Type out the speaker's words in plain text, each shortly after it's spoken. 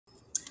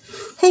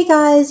Hey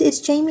guys, it's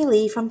Jamie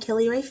Lee from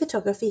Kelly Ray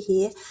Photography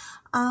here.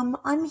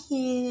 I'm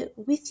here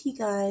with you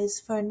guys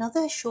for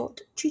another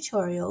short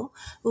tutorial.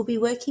 We'll be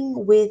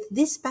working with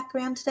this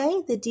background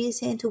today, the Dear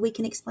Santa We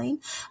Can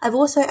Explain. I've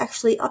also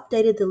actually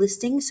updated the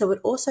listing, so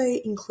it also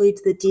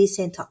includes the Dear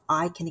Santa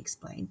I Can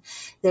Explain.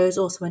 There is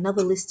also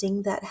another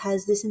listing that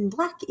has this in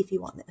black if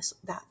you want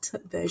that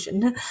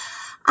version.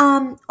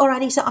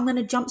 Alrighty, so I'm going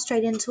to jump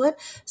straight into it.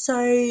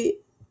 So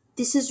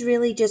this is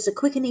really just a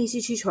quick and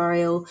easy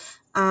tutorial.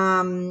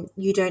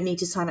 You don't need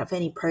to sign up for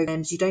any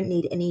programs. You don't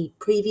need any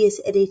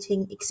previous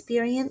editing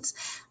experience.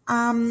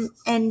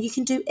 And you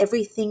can do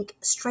everything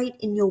straight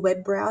in your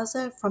web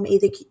browser from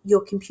either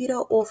your computer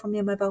or from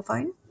your mobile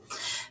phone.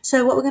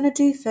 So what we're going to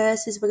do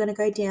first is we're going to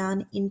go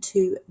down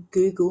into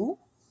Google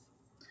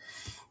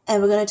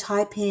and we're going to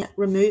type in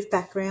remove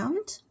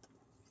background.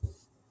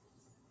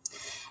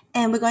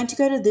 And we're going to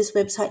go to this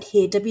website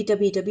here,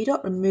 www.remove.bg.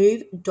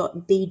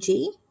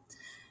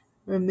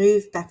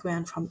 Remove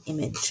background from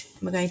image.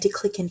 We're going to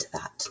click into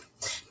that.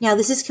 Now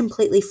this is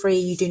completely free.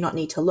 You do not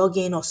need to log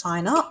in or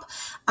sign up.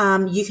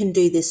 You can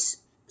do this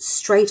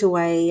straight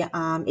away.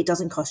 It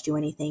doesn't cost you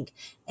anything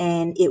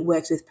and it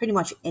works with pretty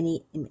much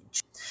any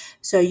image.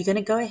 So you're going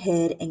to go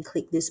ahead and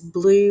click this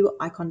blue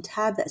icon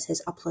tab that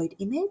says upload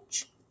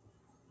image.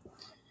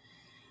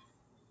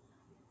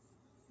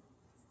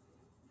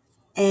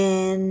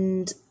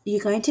 And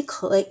you're going to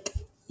click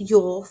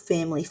your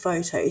family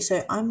photo.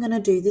 So I'm going to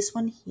do this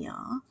one here.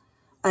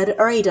 I'd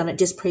already done it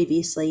just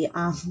previously,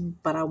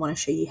 but I want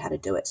to show you how to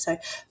do it. So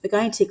we're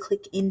going to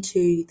click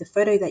into the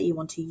photo that you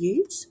want to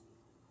use.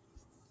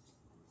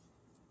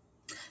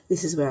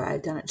 This is where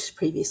I've done it just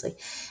previously.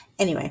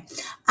 Anyway,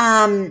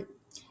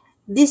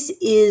 this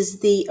is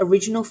the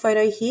original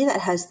photo here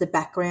that has the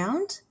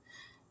background,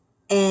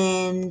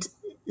 and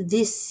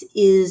this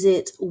is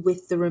it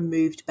with the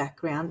removed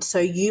background. So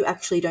you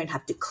actually don't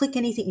have to click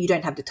anything. You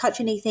don't have to touch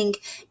anything.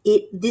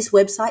 This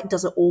website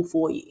does it all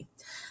for you.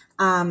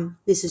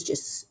 This is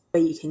just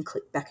where you can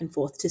click back and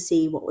forth to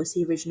see what was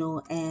the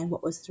original and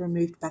what was the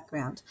removed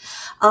background.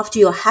 After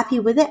you're happy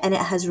with it and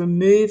it has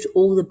removed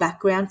all the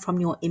background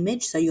from your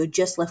image, so you're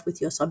just left with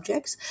your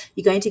subjects,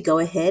 you're going to go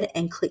ahead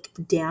and click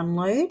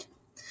download,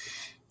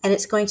 and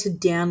it's going to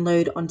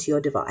download onto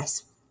your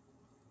device.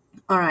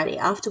 Alrighty,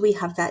 after we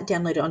have that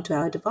downloaded onto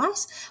our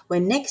device,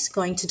 we're next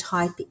going to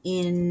type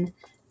in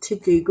to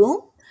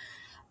Google.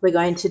 We're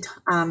going to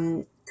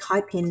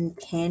type in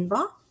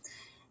Canva.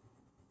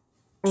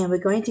 And we're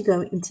going to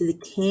go into the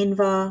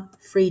Canva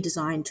free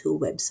design tool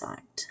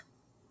website.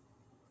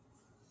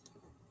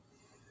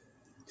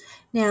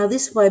 Now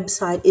this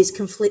website is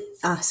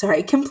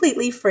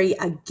completely free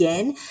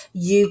again.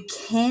 You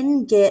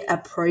can get a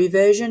pro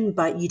version,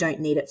 but you don't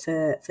need it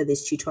for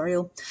this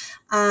tutorial.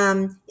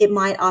 It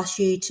might ask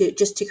you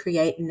to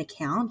create an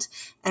account,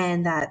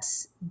 and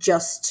that's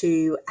just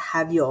to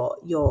have your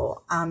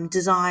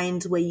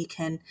designs where you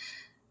can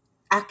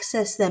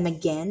access them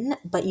again,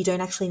 but you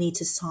don't actually need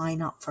to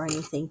sign up for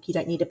anything. You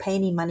don't need to pay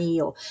any money,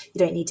 or you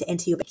don't need to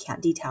enter your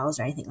account details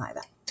or anything like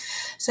that.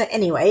 So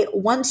anyway,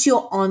 once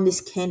you're on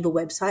this Canva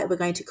website, we're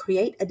going to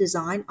create a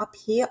design up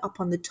here, up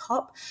on the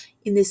top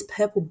in this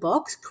purple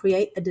box,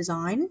 create a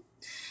design.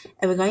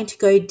 And we're going to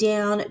go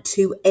down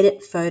to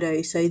edit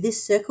photo. So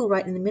this circle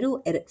right in the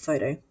middle, edit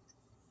photo.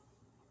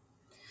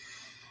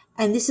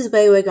 And this is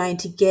where we're going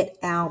to get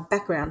our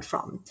background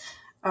from.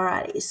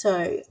 Alrighty,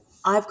 so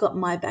I've got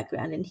my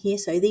background in here.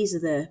 So these are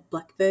the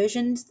black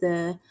versions,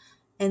 and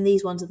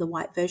these ones are the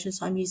white versions.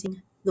 So I'm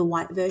using the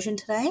white version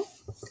today.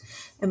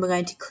 And we're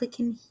going to click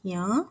in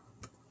here.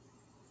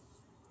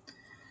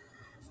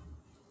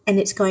 And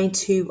it's going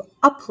to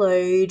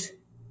upload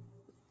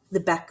the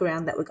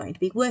background that we're going to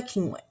be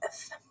working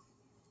with.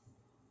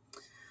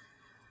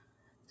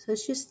 So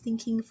it's just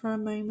thinking for a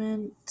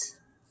moment.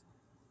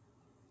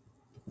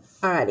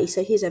 Alrighty,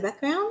 so here's our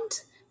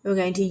background. And we're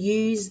going to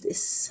use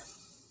this.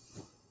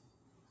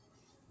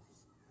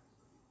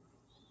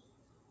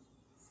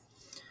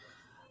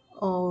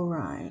 All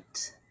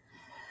right,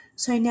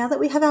 so now that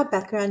we have our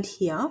background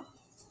here,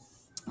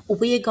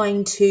 we are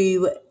going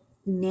to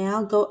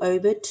now go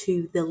over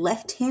to the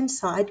left-hand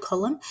side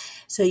column.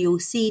 So you'll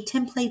see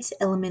templates,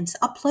 elements,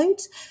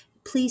 uploads.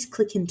 Please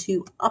click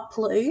into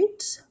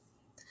uploads,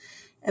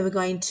 and we're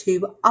going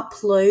to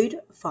upload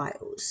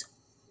files.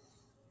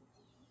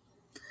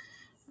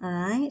 All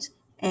right,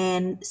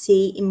 and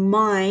see in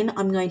mine,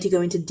 I'm going to go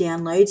into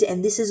downloads,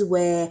 and this is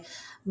where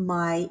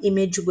my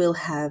image will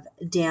have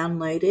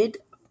downloaded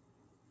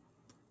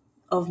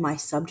of my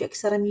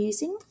subjects that I'm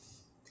using.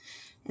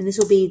 And this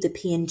will be the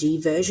PNG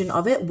version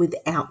of it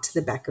without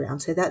the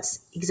background. So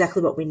that's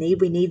exactly what we need.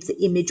 We need the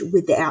image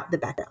without the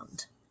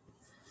background.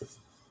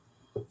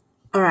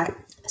 All right,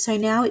 so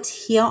now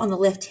it's here on the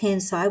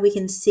left-hand side. We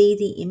can see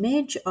the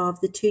image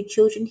of the two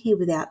children here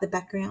without the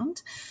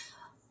background.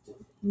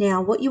 Now,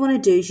 what you want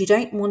to do is you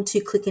don't want to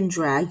click and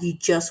drag. You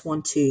just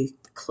want to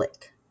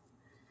click.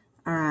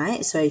 All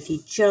right, so if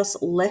you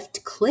just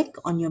left click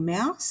on your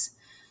mouse,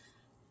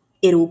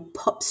 it'll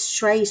pop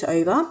straight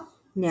over.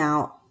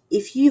 Now,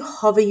 if you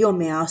hover your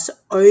mouse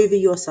over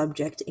your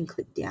subject and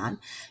click down,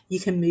 you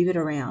can move it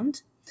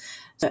around.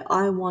 So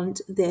I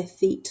want their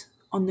feet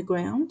on the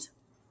ground.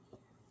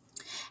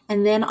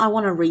 And then I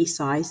want to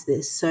resize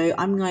this. So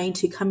I'm going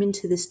to come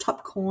into this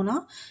top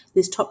corner,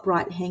 this top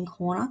right hand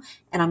corner,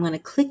 and I'm going to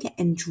click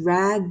and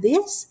drag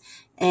this.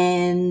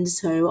 And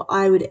so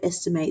I would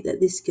estimate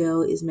that this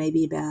girl is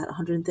maybe about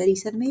 130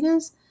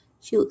 centimeters.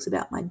 She looks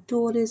about my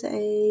daughter's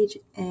age,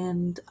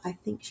 and I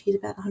think she's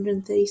about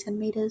 130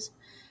 centimeters,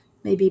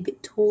 maybe a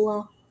bit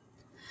taller.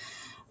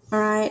 All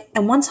right,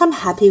 and once I'm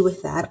happy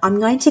with that, I'm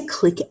going to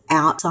click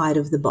outside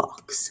of the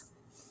box.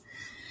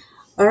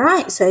 All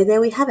right, so there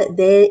we have it.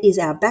 There is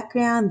our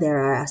background, there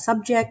are our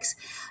subjects.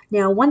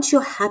 Now, once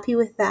you're happy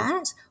with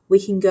that,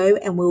 we can go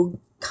and we'll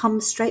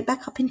come straight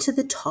back up into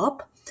the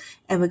top,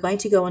 and we're going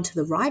to go onto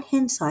the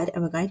right-hand side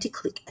and we're going to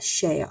click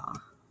Share.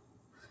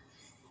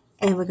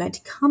 And we're going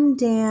to come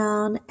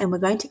down and we're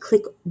going to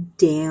click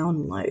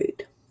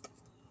Download.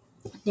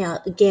 Now,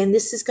 again,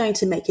 this is going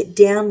to make it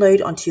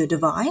download onto your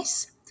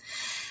device.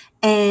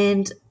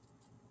 And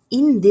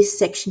in this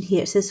section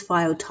here, it says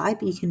file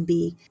type. You can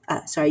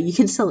you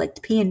can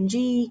select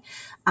PNG,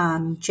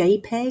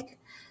 JPEG.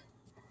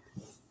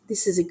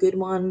 This is a good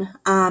one.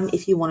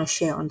 If you want to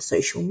share on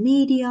social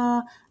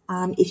media,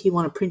 if you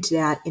want to print it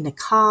out in a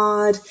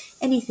card,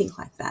 anything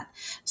like that.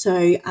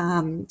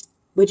 So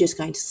we're just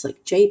going to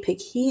select JPEG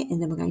here,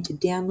 and then we're going to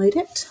download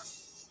it.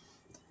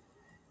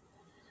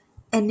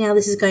 And now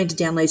this is going to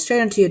download straight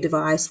onto your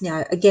device.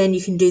 Now, again,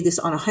 you can do this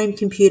on a home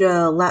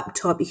computer,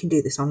 laptop. You can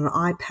do this on an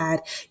iPad.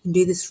 You can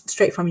do this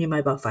straight from your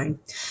mobile phone.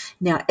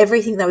 Now,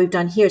 everything that we've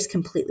done here is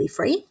completely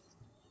free.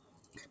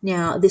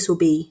 Now, this will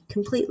be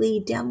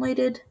completely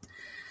downloaded.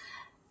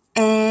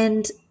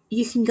 And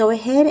you can go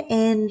ahead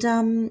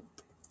and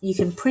you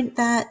can print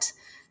that.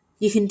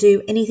 You can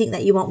do anything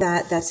that you want.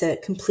 That's a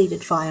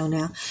completed file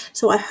now.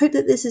 So I hope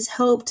that this has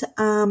helped.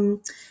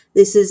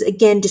 This is,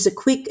 again, just a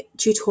quick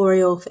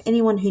tutorial for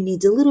anyone who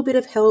needs a little bit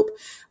of help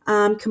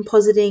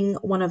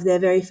compositing one of their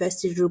very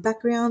first digital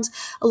backgrounds.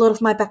 A lot of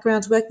my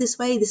backgrounds work this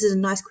way. This is a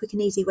nice, quick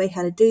and easy way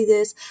how to do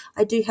this.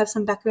 I do have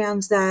some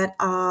backgrounds that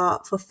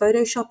are for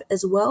Photoshop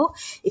as well.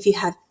 If you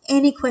have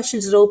any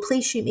questions at all,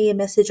 please shoot me a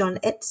message on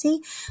Etsy.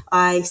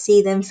 I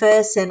see them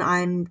first and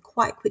I'm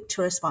quite quick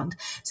to respond.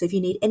 So if you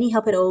need any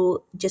help at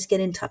all, just get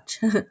in touch.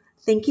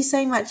 Thank you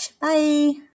so much. Bye.